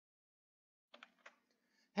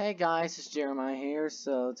Hey guys, it's Jeremiah here.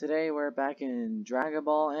 So today we're back in Dragon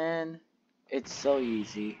Ball and it's so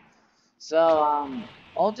easy.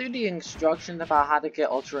 I'll do the instructions about how to get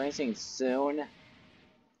Ultra Instinct soon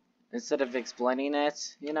instead of explaining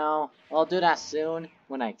it, I'll do that soon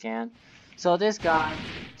when I can. So this guy,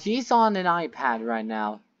 he's on an iPad right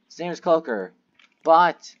now. His name is Cloaker,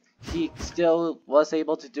 but he still was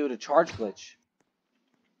able to do the charge glitch.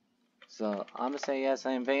 So I'm gonna say yes,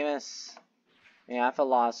 I am famous. Yeah, I have a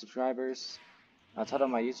lot of subscribers. I told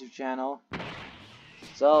him my YouTube channel.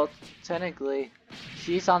 So technically,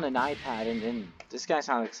 he's on an iPad, and this guy's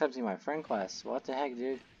not accepting my friend quest. What the heck,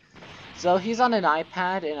 dude? So he's on an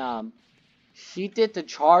iPad, and he did the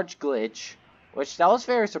charge glitch, which that was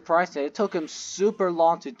very surprising. It took him super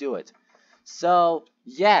long to do it. So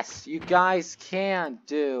yes, you guys can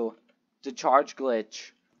do the charge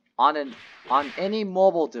glitch on any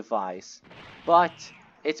mobile device, but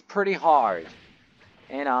it's pretty hard.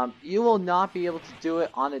 And you will not be able to do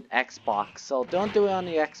it on an Xbox, so don't do it on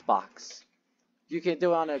the Xbox. You can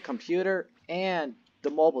do it on a computer and the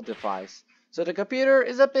mobile device. So the computer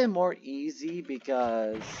is a bit more easy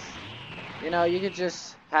because, you can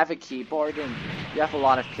just have a keyboard and you have a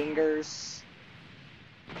lot of fingers.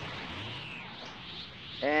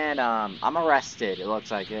 And I'm arrested, it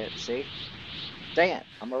looks like it, see? Dang it,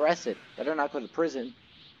 I'm arrested. Better not go to prison.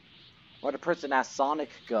 Or the prison as Sonic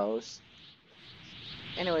goes.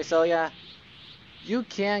 Anyway, so yeah, you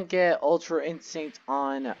can get Ultra Instinct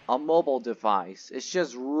on a mobile device. It's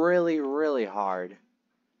just really, really hard.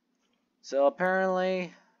 So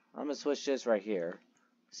apparently, I'm gonna switch this right here.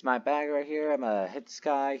 It's my bag right here. I'm gonna hit this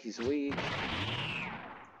guy. He's weak.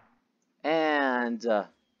 And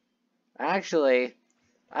actually,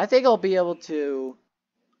 I think I'll be able to.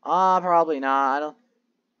 Probably not. I don't.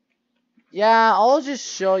 Yeah, I'll just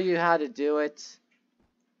show you how to do it.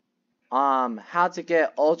 How to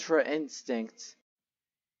get Ultra Instinct.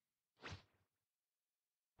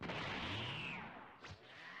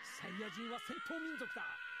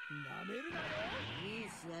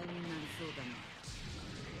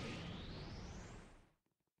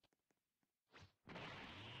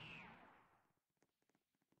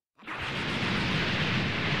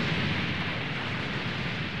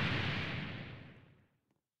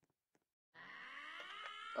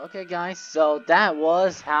 Okay guys, so that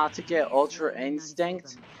was how to get Ultra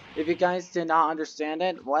Instinct. If you guys did not understand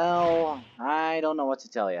it, well, I don't know what to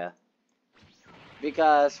tell you.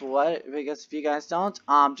 Because if you guys don't,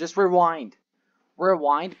 just rewind.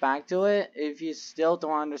 Rewind back to it if you still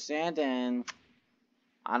don't understand, and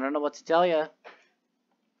I don't know what to tell you.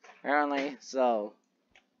 Apparently, so.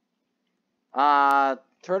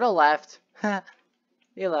 Turtle left.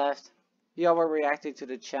 He left. He overreacted to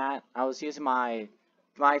the chat. I was using my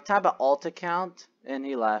type of alt account, and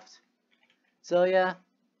he left. So yeah,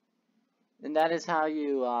 and that is how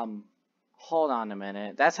you hold on a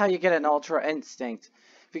minute. That's how you get an Ultra Instinct.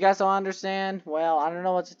 If you guys don't understand, well, I don't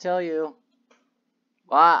know what to tell you.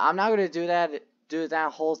 Well, I'm not gonna do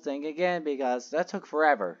that whole thing again because that took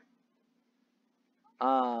forever.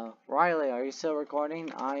 Riley, are you still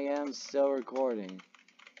recording? I am still recording.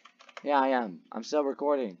 Yeah, I am. I'm still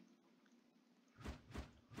recording.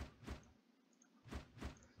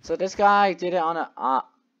 So this guy did it on a,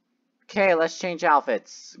 okay, let's change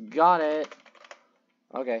outfits. Got it.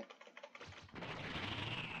 Okay.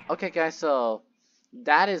 Okay guys, so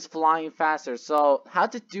that is flying faster. So how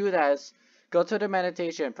to do that is go to the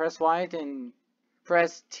meditation, press Y, then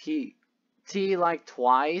press T like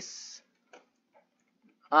twice.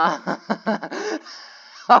 How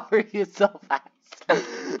are you so fast?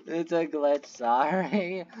 It's a glitch,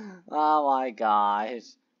 sorry. Oh my gosh.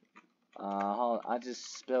 Hold on, I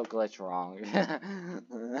just spelled glitch wrong.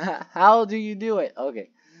 How do you do it?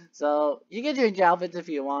 Okay. So, you can change outfits if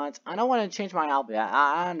you want. I don't want to change my outfit.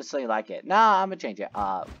 I honestly like it. Nah, I'm gonna change it.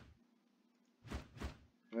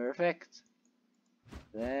 Perfect.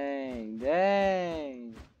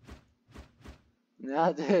 Dang.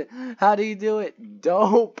 Now, dude, how do you do it?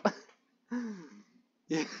 Dope.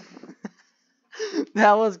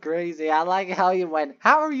 That was crazy. I like how you went.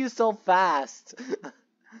 How are you so fast?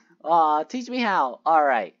 Teach me how.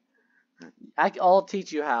 Alright. I'll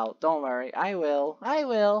teach you how. Don't worry. I will.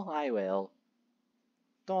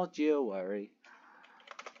 Don't you worry.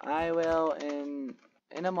 I will in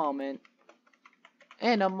a moment.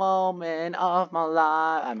 In a moment of my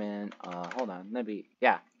life. Hold on. Maybe.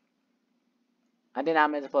 Yeah. I did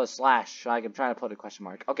not mean to put a slash. So I'm trying to put a question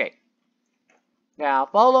mark. Okay. Now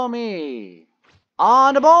follow me.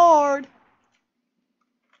 On the board.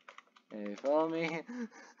 Hey, follow me.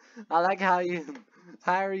 I like how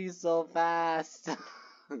are you so fast?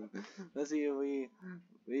 Let's see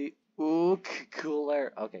if ooh,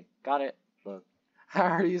 cooler. Okay, got it. Look. How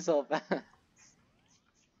are you so fast?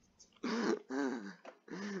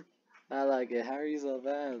 I like it. How are you so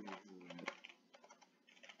fast?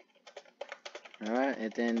 Alright,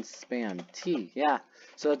 and then spam T. Yeah.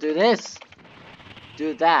 So do this.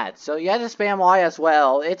 Do that. So you have to spam Y as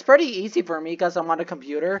well. It's pretty easy for me because I'm on a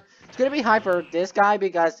computer. It's gonna be hard for this guy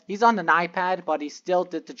because he's on an iPad, but he still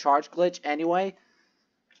did the charge glitch anyway.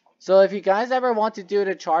 So if you guys ever want to do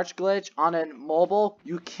the charge glitch on a mobile,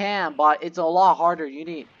 you can, but it's a lot harder. You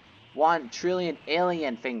need 1 trillion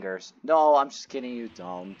alien fingers. No, I'm just kidding, you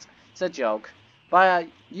don't. It's a joke. But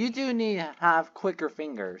you do need to have quicker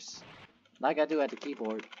fingers. Like I do at the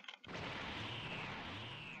keyboard.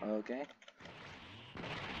 Okay.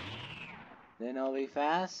 Then I'll be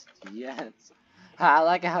fast? Yes. I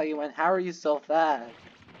like how you went. How are you so fast?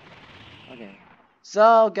 Okay.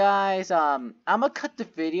 So guys, I'm gonna cut the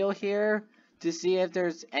video here to see if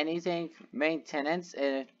there's anything maintenance.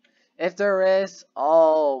 If there is,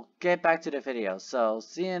 I'll get back to the video. So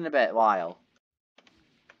see you in a bit while.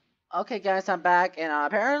 Okay guys, I'm back, and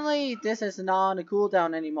apparently this is not on the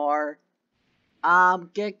cooldown anymore. I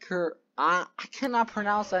cannot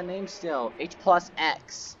pronounce that name still. H plus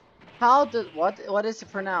X. What is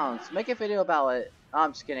it pronounced? Make a video about it. Oh,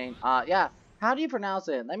 I'm just kidding. Yeah. How do you pronounce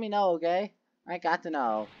it? Let me know, okay? I got to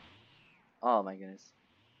know. Oh my goodness.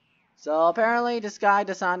 So apparently this guy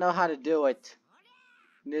does not know how to do it.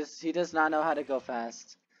 He does not know how to go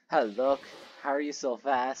fast. Look, how are you so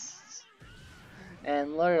fast?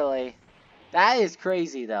 And literally, that is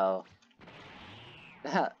crazy though.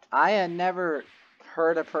 I had never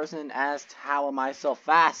heard a person ask, how am I so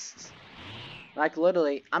fast? Like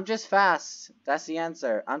literally, I'm just fast. That's the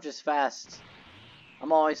answer. I'm just fast.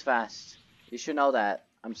 I'm always fast. You should know that.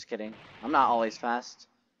 I'm just kidding. I'm not always fast.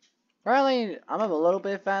 Apparently, I'm a little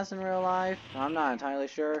bit fast in real life. I'm not entirely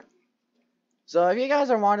sure. So if you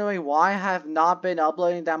guys are wondering why I have not been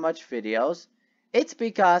uploading that much videos, it's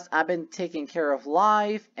because I've been taking care of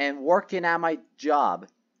life and working at my job.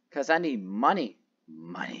 Because I need money.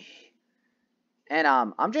 Money. And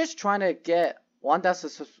I'm just trying to get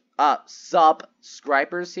 1,000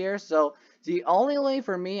 subscribers here. So the only way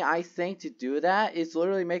for me, I think, to do that is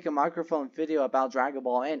literally make a microphone video about Dragon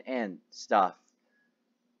Ball and stuff.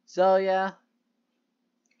 So yeah.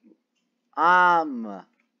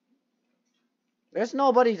 There's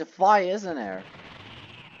nobody to fight, isn't there?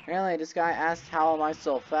 Apparently this guy asked, how am I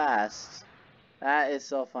so fast? That is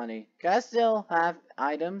so funny. Can I still have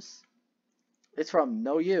items? It's from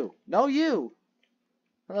No You. No You!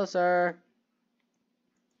 Hello, sir.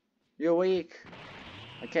 You're weak.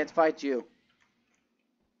 I can't fight you.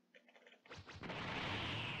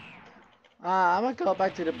 I'm gonna go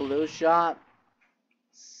back to the blue shop.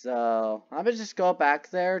 So, I'm gonna just go back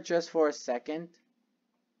there just for a second.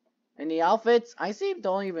 And the outfits, I see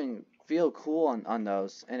don't even feel cool on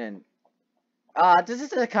those. And then, this is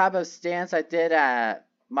the kind of stance I did at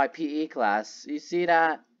my PE class. You see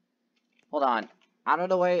that? Hold on. Out of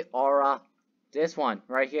the way, aura. This one,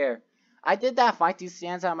 right here. I did that fighting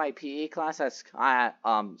stance at my PE class at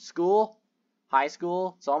school. High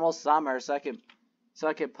school. It's almost summer, so I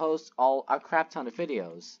can post a crap ton of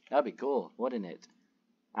videos. That'd be cool, wouldn't it?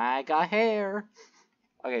 I got hair.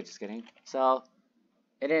 Okay, just kidding. So,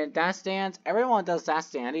 and then that stance, everyone does that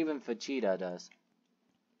stand, even Vegeta does.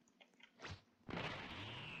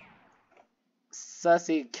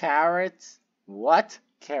 Sussy carrot? What?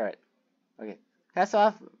 Carrot. Okay. Pass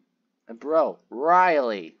off. Bro,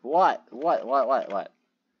 Riley. What?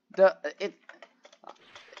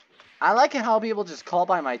 I like it how people just call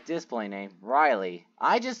by my display name, Riley.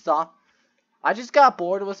 I just got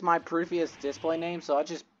bored with my previous display name, so I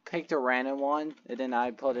just picked a random one, and then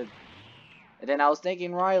I put it, and then I was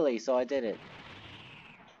thinking Riley, so I did it.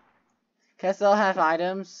 Can I still have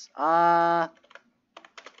items? No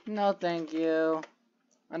thank you.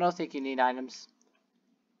 I don't think you need items.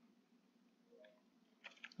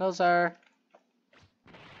 No, sir.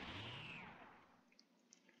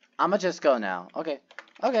 I'ma just go now. Okay.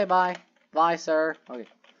 Okay, bye. Bye, sir. Okay.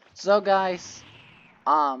 So, guys,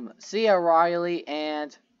 see ya, Riley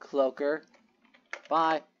and Cloaker.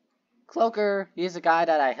 Bye. Cloaker, he's a guy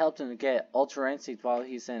that I helped him get Ultra Instinct while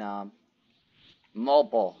he's in,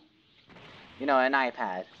 mobile. You know, an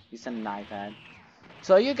iPad. He's in an iPad.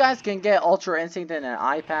 So you guys can get Ultra Instinct in an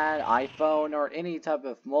iPad, iPhone, or any type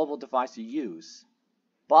of mobile device you use.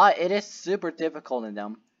 But it is super difficult in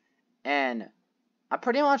them. And I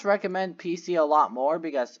pretty much recommend PC a lot more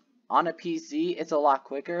because on a PC, it's a lot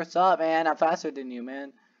quicker. What's up, man? I'm faster than you,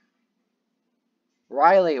 man.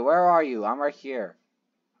 Riley, where are you? I'm right here.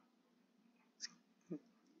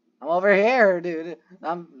 I'm over here, dude.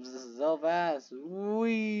 I'm so fast.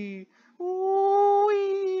 Wee.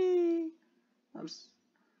 Wee.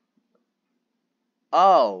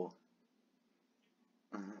 Oh.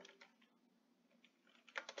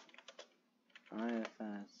 I'm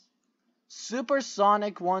fast.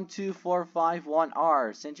 Supersonic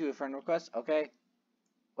 12451R sent you a friend request. Okay.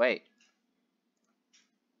 Wait.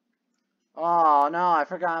 Oh no, I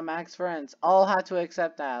forgot Max friends. I'll have to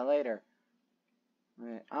accept that later.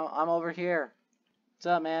 Wait, I'm over here. What's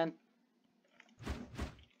up, man?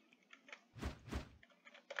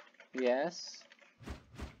 Yes.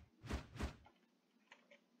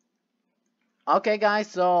 Okay, guys.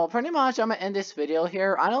 So pretty much, I'm gonna end this video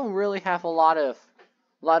here. I don't really have a lot of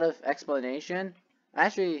explanation.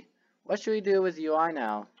 Actually, what should we do with UI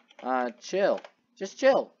now? Chill. Just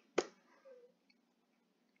chill.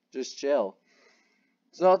 Just chill.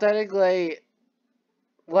 So technically,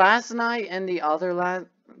 last night and the other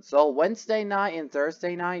so Wednesday night and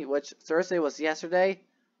Thursday night, which Thursday was yesterday,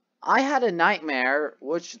 I had a nightmare,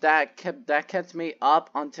 which that kept me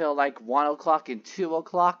up until like 1 o'clock and 2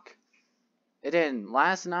 o'clock. And then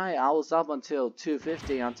last night I was up until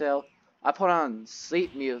 2:50 until I put on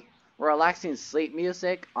relaxing sleep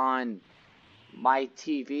music on my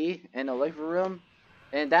TV in the living room,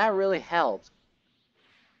 and that really helped.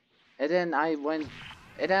 And then I went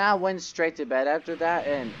straight to bed after that,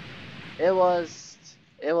 and it was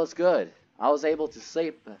good. I was able to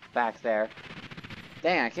sleep back there.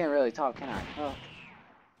 Dang, I can't really talk, can I? Oh.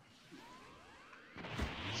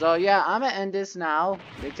 So yeah, I'm gonna end this now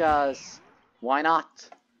because why not?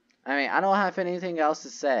 I mean, I don't have anything else to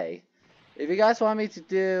say. If you guys want me to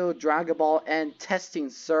do Dragon Ball N testing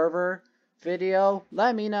server video,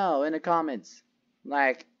 let me know in the comments.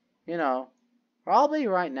 Like, you know, probably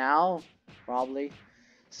right now. Probably.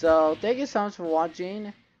 So, thank you so much for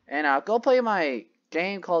watching. And go play my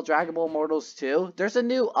game called Dragon Ball Mortals 2. There's a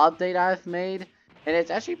new update I've made, and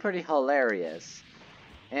it's actually pretty hilarious.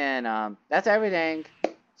 And that's everything.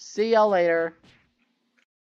 See y'all later.